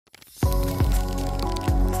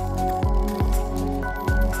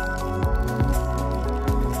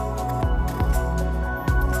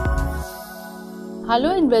Hello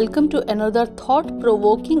and welcome to another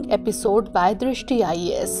thought-provoking episode by Drishti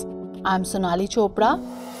IAS. I'm Sonali Chopra.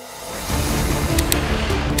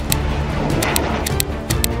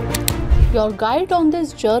 Your guide on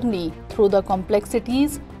this journey through the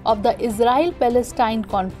complexities of the Israel-Palestine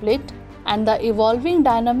conflict and the evolving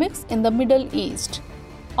dynamics in the Middle East.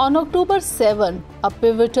 On October 7, a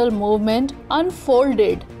pivotal movement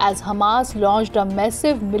unfolded as Hamas launched a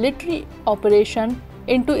massive military operation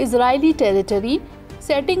into Israeli territory,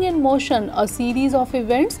 setting in motion a series of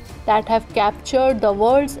events that have captured the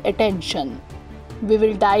world's attention. We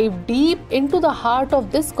will dive deep into the heart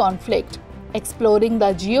of this conflict, exploring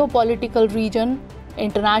the geopolitical region,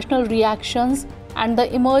 international reactions, and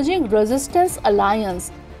the emerging resistance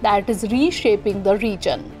alliance that is reshaping the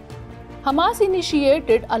region. Hamas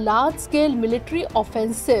initiated a large-scale military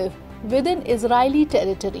offensive within Israeli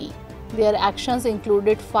territory. Their actions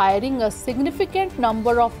included firing a significant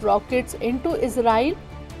number of rockets into Israel,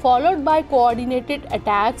 followed by coordinated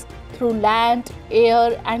attacks through land,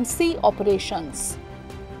 air, and sea operations.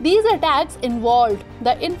 These attacks involved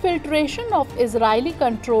the infiltration of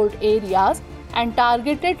Israeli-controlled areas and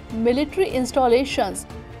targeted military installations,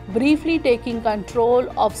 briefly taking control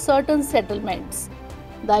of certain settlements.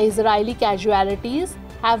 The Israeli casualties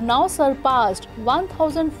have now surpassed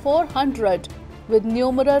 1,400, with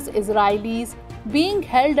numerous Israelis being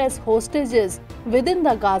held as hostages within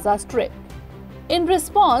the Gaza Strip. In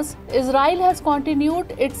response, Israel has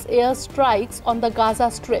continued its airstrikes on the Gaza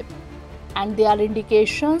Strip, and there are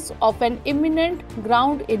indications of an imminent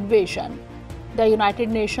ground invasion. The United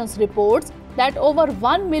Nations reports that over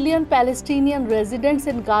 1 million Palestinian residents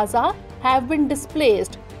in Gaza have been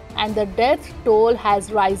displaced, and the death toll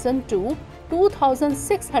has risen to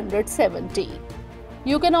 2,670.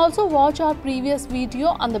 You can also watch our previous video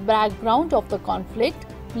on the background of the conflict.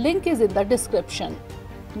 Link is in the description.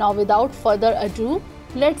 Now, without further ado,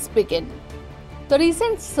 let's begin. The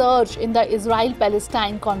recent surge in the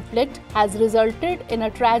Israel-Palestine conflict has resulted in a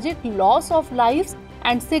tragic loss of lives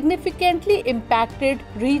and significantly impacted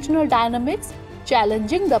regional dynamics,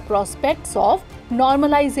 challenging the prospects of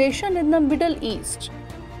normalization in the Middle East.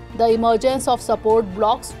 The emergence of support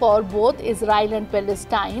blocs for both Israel and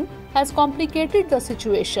Palestine has complicated the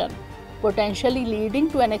situation, potentially leading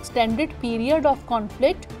to an extended period of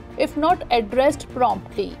conflict if not addressed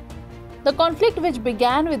promptly. The conflict, which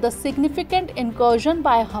began with a significant incursion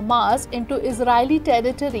by Hamas into Israeli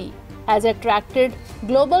territory, has attracted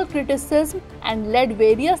global criticism and led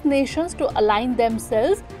various nations to align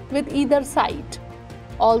themselves with either side.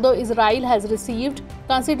 Although Israel has received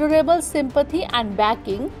considerable sympathy and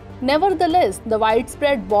backing, nevertheless, the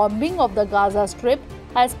widespread bombing of the Gaza Strip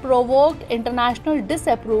has provoked international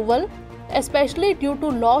disapproval, especially due to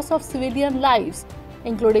loss of civilian lives,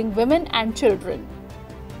 including women and children.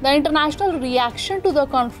 The international reaction to the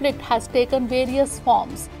conflict has taken various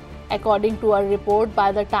forms. According to a report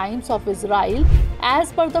by the Times of Israel,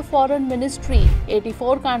 as per the Foreign Ministry,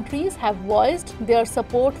 84 countries have voiced their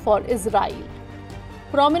support for Israel.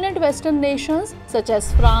 Prominent Western nations such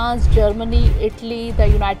as France, Germany, Italy, the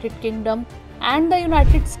United Kingdom, and the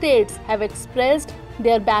United States have expressed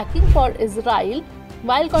their backing for Israel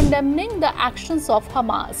while condemning the actions of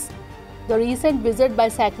Hamas. The recent visit by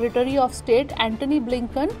Secretary of State Antony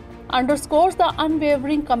Blinken underscores the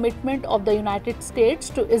unwavering commitment of the United States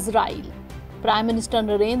to Israel. Prime Minister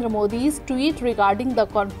Narendra Modi's tweet regarding the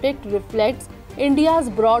conflict reflects India's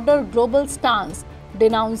broader global stance,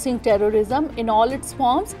 denouncing terrorism in all its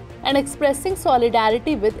forms and expressing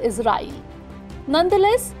solidarity with Israel.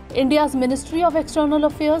 Nonetheless, India's Ministry of External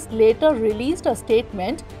Affairs later released a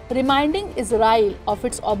statement reminding Israel of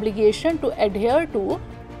its obligation to adhere to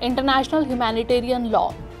international humanitarian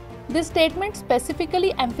law. This statement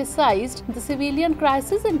specifically emphasized the civilian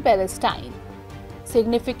crisis in Palestine.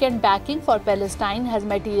 Significant backing for Palestine has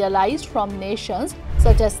materialized from nations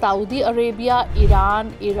such as Saudi Arabia,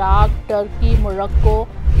 Iran, Iraq, Turkey, Morocco,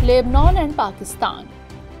 Lebanon, and Pakistan.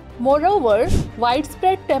 Moreover,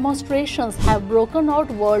 widespread demonstrations have broken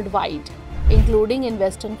out worldwide, including in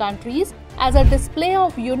Western countries, as a display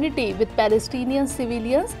of unity with Palestinian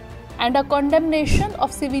civilians and a condemnation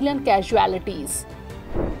of civilian casualties.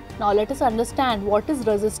 Now let us understand what is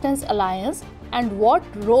Resistance Alliance and what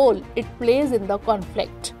role it plays in the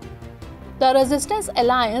conflict. The Resistance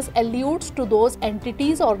Alliance alludes to those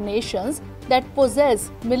entities or nations that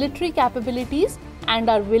possess military capabilities and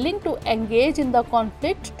are willing to engage in the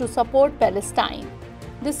conflict to support Palestine.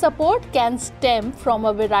 This support can stem from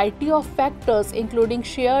a variety of factors, including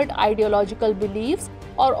shared ideological beliefs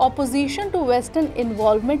or opposition to Western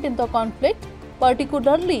involvement in the conflict,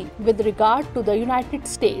 particularly with regard to the United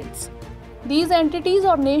States. These entities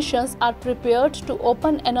or nations are prepared to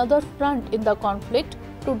open another front in the conflict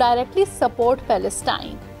to directly support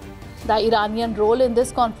Palestine. The Iranian role in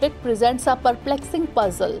this conflict presents a perplexing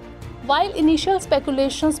puzzle. While initial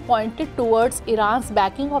speculations pointed towards Iran's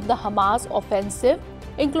backing of the Hamas offensive,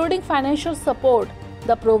 including financial support,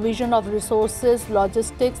 the provision of resources,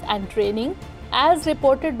 logistics, and training, as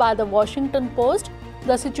reported by the Washington Post,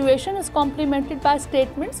 the situation is complemented by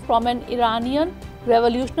statements from an Iranian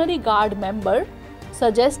Revolutionary Guard member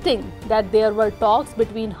suggesting that there were talks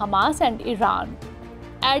between Hamas and Iran.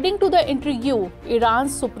 Adding to the intrigue,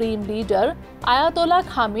 Iran's supreme leader, Ayatollah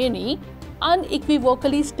Khamenei,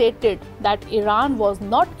 unequivocally stated that Iran was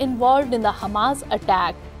not involved in the Hamas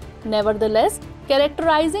attack, nevertheless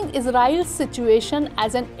characterizing Israel's situation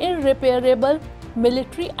as an irreparable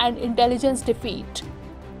military and intelligence defeat.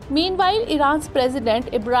 Meanwhile, Iran's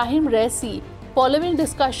President Ibrahim Raisi, following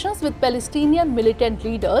discussions with Palestinian militant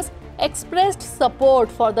leaders, expressed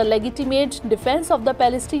support for the legitimate defense of the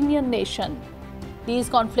Palestinian nation. These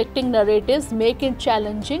conflicting narratives make it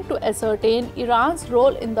challenging to ascertain Iran's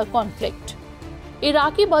role in the conflict.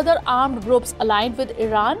 Iraqi other armed groups aligned with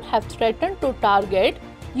Iran have threatened to target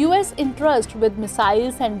US interest with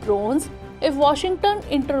missiles and drones if Washington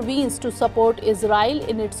intervenes to support Israel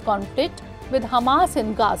in its conflict with Hamas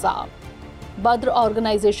in Gaza. Badr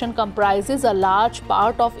organization comprises a large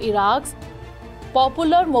part of Iraq's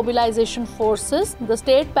Popular Mobilization Forces, the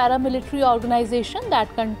state paramilitary organization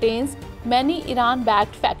that contains many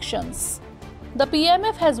Iran-backed factions. The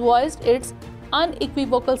PMF has voiced its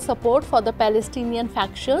unequivocal support for the Palestinian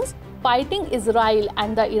factions fighting Israel,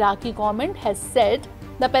 and the Iraqi government has said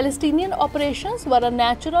the Palestinian operations were a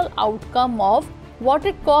natural outcome of what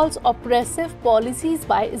it calls oppressive policies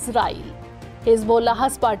by Israel.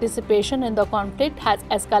 Hezbollah's participation in the conflict has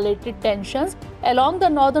escalated tensions along the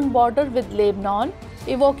northern border with Lebanon,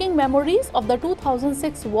 evoking memories of the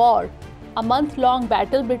 2006 war, a month-long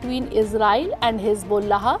battle between Israel and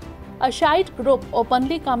Hezbollah, a Shiite group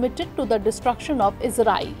openly committed to the destruction of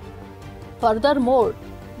Israel. Furthermore,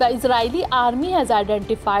 the Israeli army has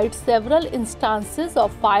identified several instances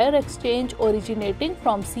of fire exchange originating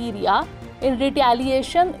from Syria. In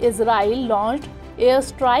retaliation, Israel launched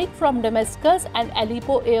airstrike from Damascus and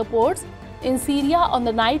Aleppo airports in Syria on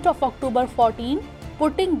the night of October 14,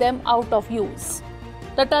 putting them out of use.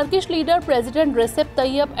 The Turkish leader President Recep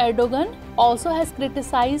Tayyip Erdogan also has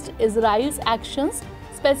criticized Israel's actions,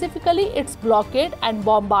 specifically its blockade and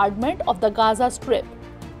bombardment of the Gaza Strip,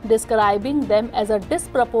 describing them as a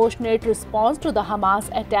disproportionate response to the Hamas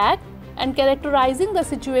attack and characterizing the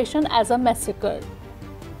situation as a massacre.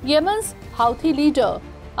 Yemen's Houthi leader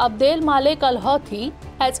Abdel Malek al-Houthi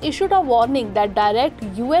has issued a warning that direct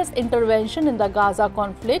US intervention in the Gaza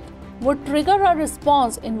conflict would trigger a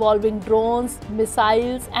response involving drones,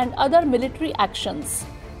 missiles, and other military actions.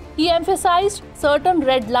 He emphasized certain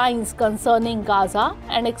red lines concerning Gaza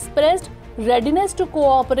and expressed readiness to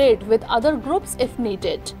cooperate with other groups if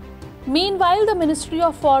needed. Meanwhile, the Ministry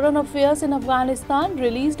of Foreign Affairs in Afghanistan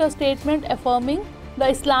released a statement affirming the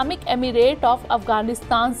Islamic Emirate of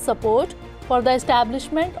Afghanistan's support for the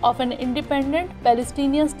establishment of an independent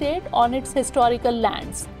Palestinian state on its historical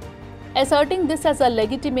lands, asserting this as a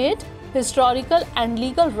legitimate, historical, and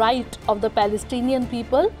legal right of the Palestinian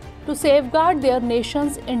people to safeguard their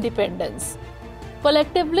nation's independence.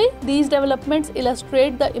 Collectively, these developments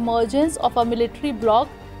illustrate the emergence of a military bloc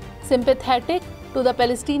sympathetic to the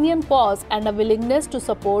Palestinian cause and a willingness to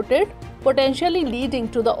support it, potentially leading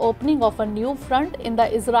to the opening of a new front in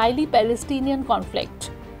the Israeli-Palestinian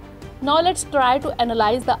conflict. Now let's try to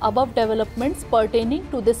analyze the above developments pertaining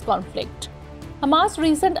to this conflict. Hamas'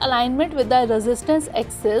 recent alignment with the resistance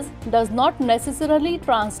axis does not necessarily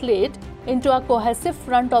translate into a cohesive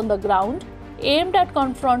front on the ground aimed at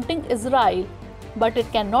confronting Israel, but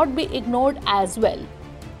it cannot be ignored as well.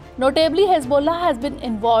 Notably, Hezbollah has been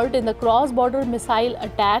involved in the cross-border missile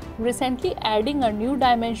attack, recently adding a new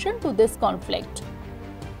dimension to this conflict.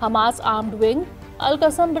 Hamas armed wing,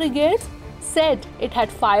 Al-Qassam Brigades, said it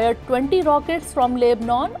had fired 20 rockets from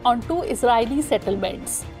Lebanon on 2 Israeli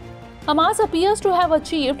settlements. Hamas appears to have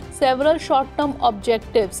achieved several short-term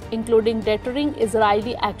objectives, including deterring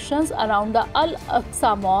Israeli actions around the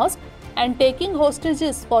Al-Aqsa Mosque and taking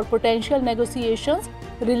hostages for potential negotiations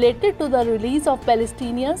related to the release of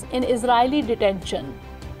Palestinians in Israeli detention.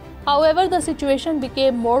 However, the situation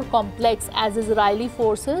became more complex as Israeli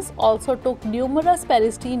forces also took numerous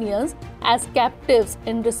Palestinians as captives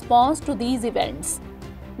in response to these events.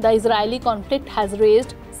 The Israeli conflict has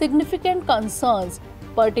raised significant concerns,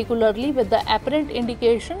 particularly with the apparent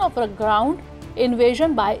indication of a ground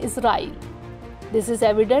invasion by Israel. This is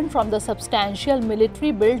evident from the substantial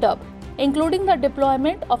military buildup including the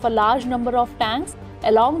deployment of a large number of tanks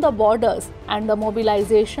along the borders and the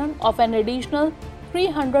mobilization of an additional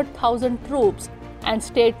 300,000 troops, and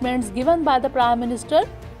statements given by the Prime Minister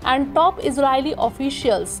and top Israeli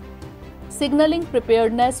officials signaling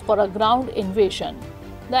preparedness for a ground invasion.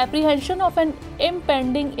 The apprehension of an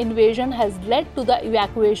impending invasion has led to the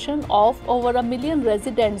evacuation of over 1 million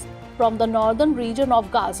residents from the northern region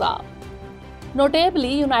of Gaza.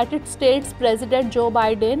 Notably, United States President Joe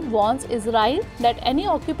Biden warns Israel that any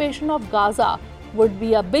occupation of Gaza would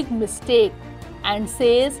be a big mistake and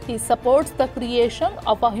says he supports the creation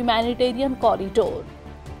of a humanitarian corridor.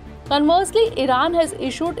 Conversely, Iran has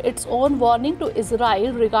issued its own warning to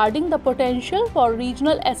Israel regarding the potential for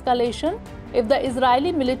regional escalation if the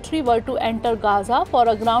Israeli military were to enter Gaza for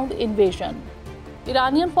a ground invasion.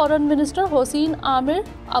 Iranian Foreign Minister Hossein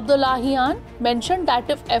Amir-Abdollahian mentioned that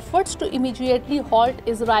if efforts to immediately halt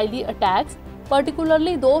Israeli attacks,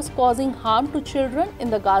 particularly those causing harm to children in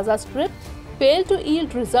the Gaza Strip, fail to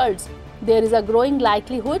yield results, there is a growing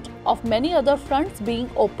likelihood of many other fronts being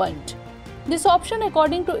opened. This option,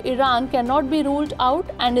 according to Iran, cannot be ruled out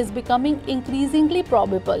and is becoming increasingly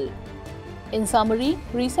probable. In summary,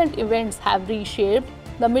 recent events have reshaped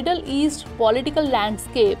the Middle East political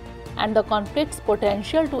landscape, and the conflict's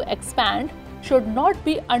potential to expand should not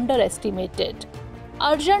be underestimated.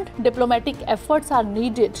 Urgent diplomatic efforts are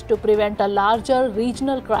needed to prevent a larger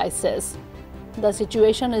regional crisis. The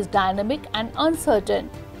situation is dynamic and uncertain,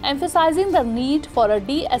 emphasizing the need for a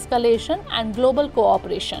de-escalation and global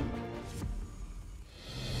cooperation.